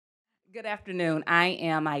Good afternoon. I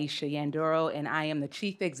am Aisha Nyandoro, and I am the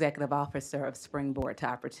Chief Executive Officer of Springboard to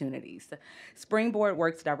Opportunities. Springboard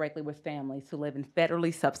works directly with families who live in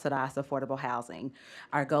federally subsidized affordable housing.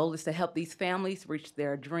 Our goal is to help these families reach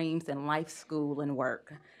their dreams in life, school, and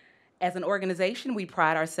work. As an organization, we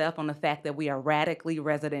pride ourselves on the fact that we are radically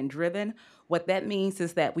resident driven. What that means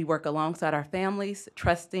is that we work alongside our families,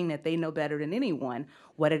 trusting that they know better than anyone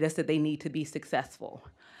what it is that they need to be successful.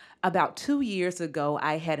 About 2 years ago,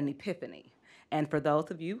 I had an epiphany. And for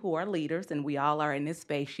those of you who are leaders, and we all are in this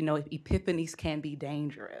space, you know epiphanies can be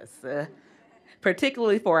dangerous.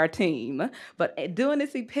 Particularly for our team. But during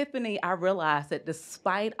this epiphany, I realized that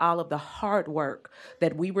despite all of the hard work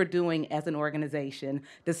that we were doing as an organization,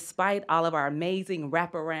 despite all of our amazing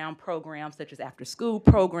wraparound programs such as after school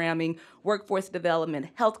programming, workforce development,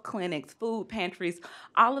 health clinics, food pantries,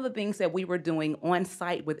 all of the things that we were doing on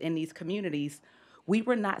site within these communities, we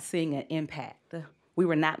were not seeing an impact. We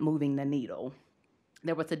were not moving the needle.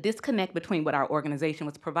 There was a disconnect between what our organization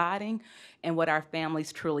was providing and what our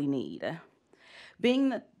families truly need. Being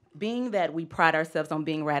that, being that we pride ourselves on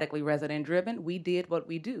being radically resident driven, we did what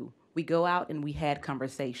we do. We go out and we had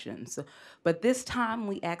conversations. But this time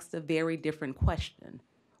we asked a very different question.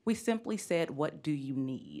 We simply said, what do you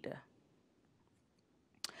need?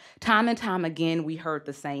 Time and time again, we heard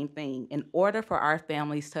the same thing. In order for our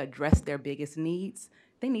families to address their biggest needs,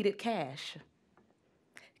 they needed cash.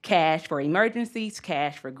 Cash for emergencies,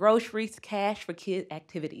 cash for groceries, cash for kid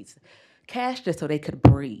activities, cash just so they could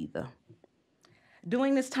breathe.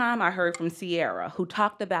 During this time, I heard from Sierra, who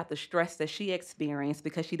talked about the stress that she experienced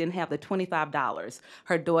because she didn't have the $25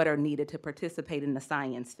 her daughter needed to participate in the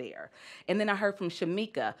science fair. And then I heard from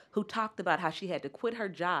Shamika, who talked about how she had to quit her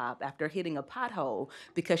job after hitting a pothole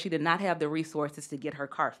because she did not have the resources to get her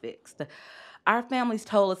car fixed. Our families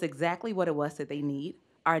told us exactly what it was that they need.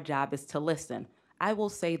 Our job is to listen. I will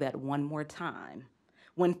say that one more time.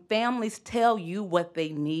 When families tell you what they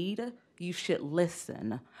need, you should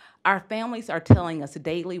listen. Our families are telling us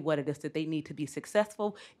daily what it is that they need to be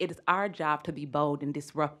successful. It is our job to be bold and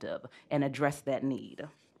disruptive and address that need.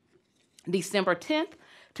 December 10th,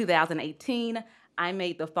 2018, I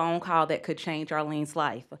made the phone call that could change Arlene's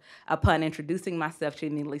life. Upon introducing myself, she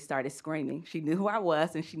immediately started screaming. She knew who I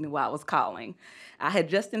was and she knew why I was calling. I had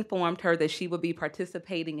just informed her that she would be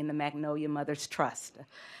participating in the Magnolia Mothers Trust.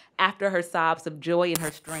 After her sobs of joy and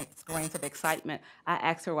her screams of excitement, I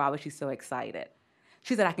asked her why was she so excited.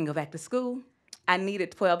 She said, I can go back to school. I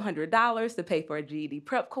needed $1,200 to pay for a GED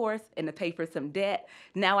prep course and to pay for some debt.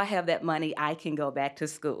 Now I have that money, I can go back to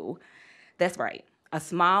school. That's right. A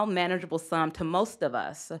small, manageable sum to most of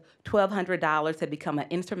us, $1,200 had become an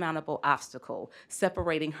insurmountable obstacle,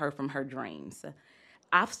 separating her from her dreams.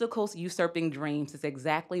 Obstacles usurping dreams is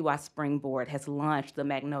exactly why Springboard has launched the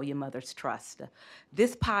Magnolia Mothers Trust.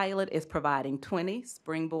 This pilot is providing 20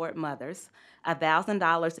 Springboard mothers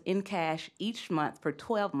 $1,000 in cash each month for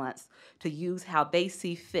 12 months to use how they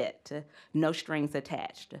see fit, no strings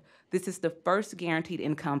attached. This is the first guaranteed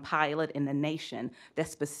income pilot in the nation that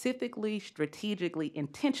specifically, strategically,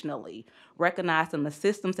 intentionally, recognizing the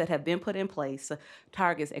systems that have been put in place,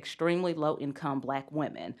 targets extremely low-income Black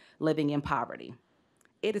women living in poverty.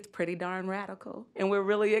 It is pretty darn radical, and we're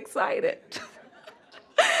really excited.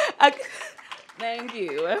 I- Thank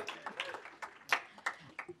you.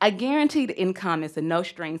 A guaranteed income is a no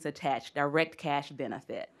strings attached direct cash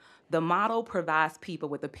benefit. The model provides people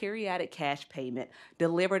with a periodic cash payment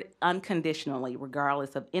delivered unconditionally,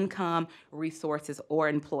 regardless of income, resources, or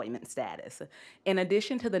employment status. In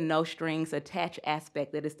addition to the no strings attached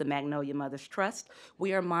aspect that is the Magnolia Mothers Trust,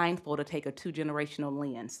 we are mindful to take a two-generational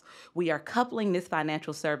lens. We are coupling this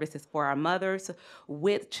financial services for our mothers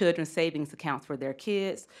with children's savings accounts for their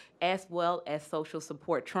kids, as well as social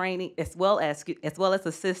support training, as well as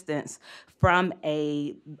assistance from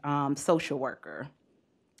a social worker.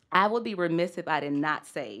 I would be remiss if I did not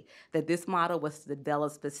say that this model was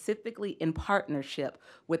developed specifically in partnership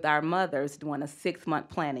with our mothers during a 6-month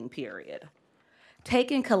planning period.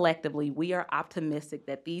 Taken collectively, we are optimistic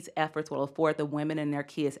that these efforts will afford the women and their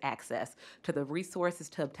kids access to the resources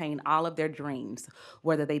to obtain all of their dreams,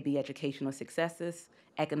 whether they be educational successes,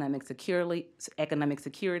 economic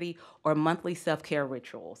security, or monthly self-care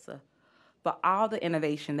rituals. For all the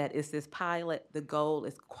innovation that is this pilot, the goal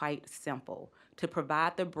is quite simple: to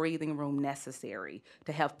provide the breathing room necessary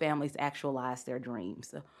to help families actualize their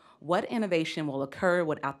dreams. What innovation will occur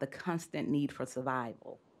without the constant need for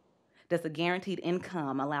survival? Does a guaranteed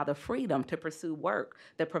income allow the freedom to pursue work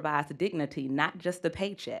that provides dignity, not just a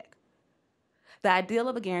paycheck? The ideal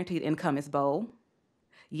of a guaranteed income is bold,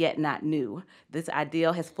 yet not new. This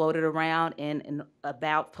ideal has floated around in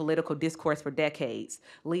about political discourse for decades.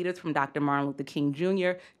 Leaders from Dr. Martin Luther King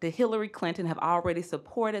Jr. to Hillary Clinton have already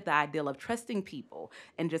supported the ideal of trusting people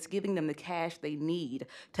and just giving them the cash they need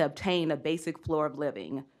to obtain a basic floor of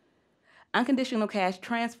living. Unconditional cash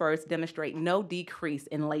transfers demonstrate no decrease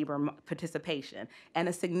in labor participation and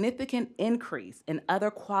a significant increase in other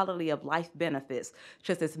quality of life benefits,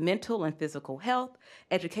 such as mental and physical health,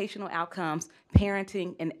 educational outcomes,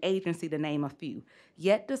 parenting, and agency, to name a few.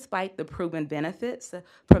 Yet, despite the proven benefits,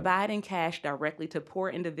 providing cash directly to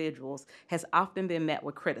poor individuals has often been met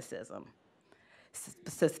with criticism,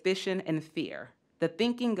 suspicion, and fear. The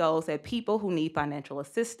thinking goes that people who need financial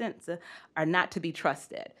assistance are not to be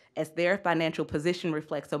trusted, as their financial position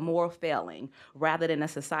reflects a moral failing rather than a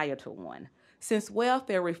societal one. Since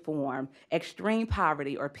welfare reform, extreme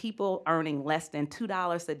poverty, or people earning less than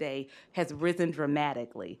 $2 a day has risen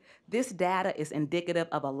dramatically. This data is indicative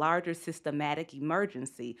of a larger systematic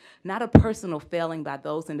emergency, not a personal failing by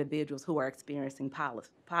those individuals who are experiencing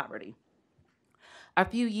poverty. A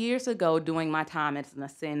few years ago, during my time as an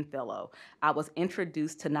Aspen Fellow, I was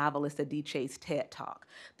introduced to novelist Adichie's TED Talk,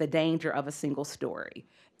 The Danger of a Single Story.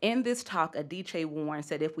 In this talk, Adichie warns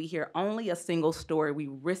that if we hear only a single story, we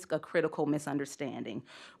risk a critical misunderstanding.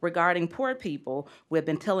 Regarding poor people, we have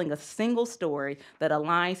been telling a single story that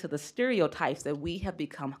aligns to the stereotypes that we have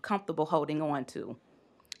become comfortable holding on to.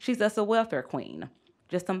 She's just a welfare queen,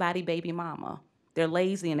 just somebody baby mama. They're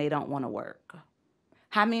lazy and they don't want to work.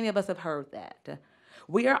 How many of us have heard that?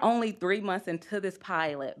 We are only 3 months into this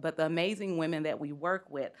pilot, but the amazing women that we work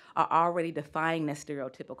with are already defying this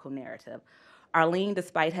stereotypical narrative. Arlene,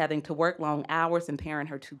 despite having to work long hours and parent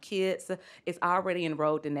her 2 kids, is already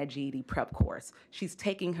enrolled in that GED prep course. She's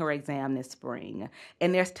taking her exam this spring.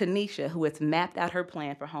 And there's Tanisha, who has mapped out her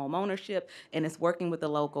plan for home ownership and is working with the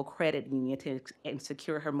local credit union to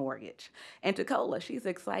secure her mortgage. And Tacola, she's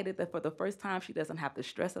excited that for the first time she doesn't have to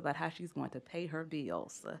stress about how she's going to pay her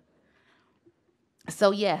bills.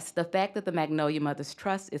 So yes, the fact that the Magnolia Mothers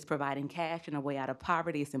Trust is providing cash and a way out of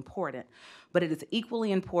poverty is important, but it is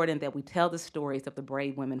equally important that we tell the stories of the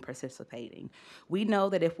brave women participating. We know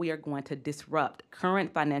that if we are going to disrupt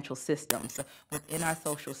current financial systems within our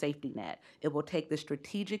social safety net, it will take the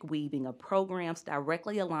strategic weaving of programs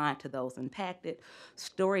directly aligned to those impacted,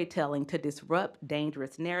 storytelling to disrupt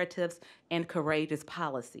dangerous narratives, and courageous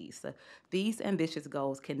policies. These ambitious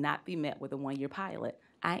goals cannot be met with a one-year pilot.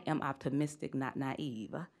 I am optimistic, not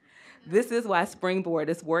naive. This is why Springboard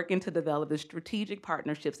is working to develop the strategic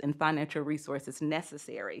partnerships and financial resources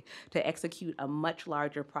necessary to execute a much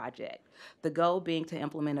larger project. The goal being to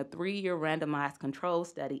implement a 3-year randomized control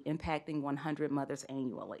study impacting 100 mothers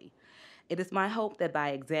annually. It is my hope that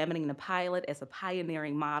by examining the pilot as a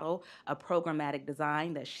pioneering model of programmatic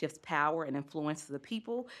design that shifts power and influence to the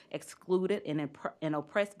people excluded and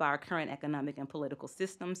oppressed by our current economic and political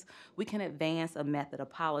systems, we can advance a method of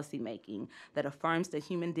policymaking that affirms the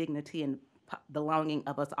human dignity and belonging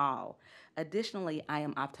of us all. Additionally, I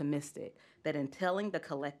am optimistic that in telling the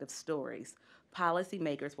collective stories,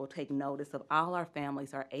 policymakers will take notice of all our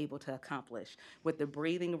families are able to accomplish with the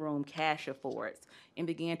breathing room cash affords and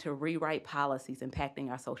begin to rewrite policies impacting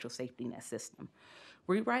our social safety net system.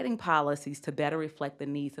 Rewriting policies to better reflect the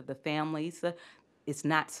needs of the families is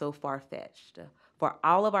not so far-fetched. For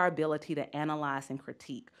all of our ability to analyze and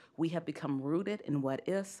critique, we have become rooted in what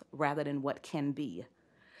is rather than what can be.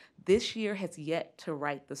 This year has yet to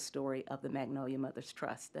write the story of the Magnolia Mothers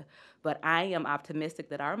Trust, but I am optimistic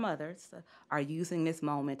that our mothers are using this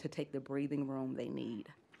moment to take the breathing room they need.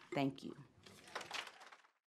 Thank you.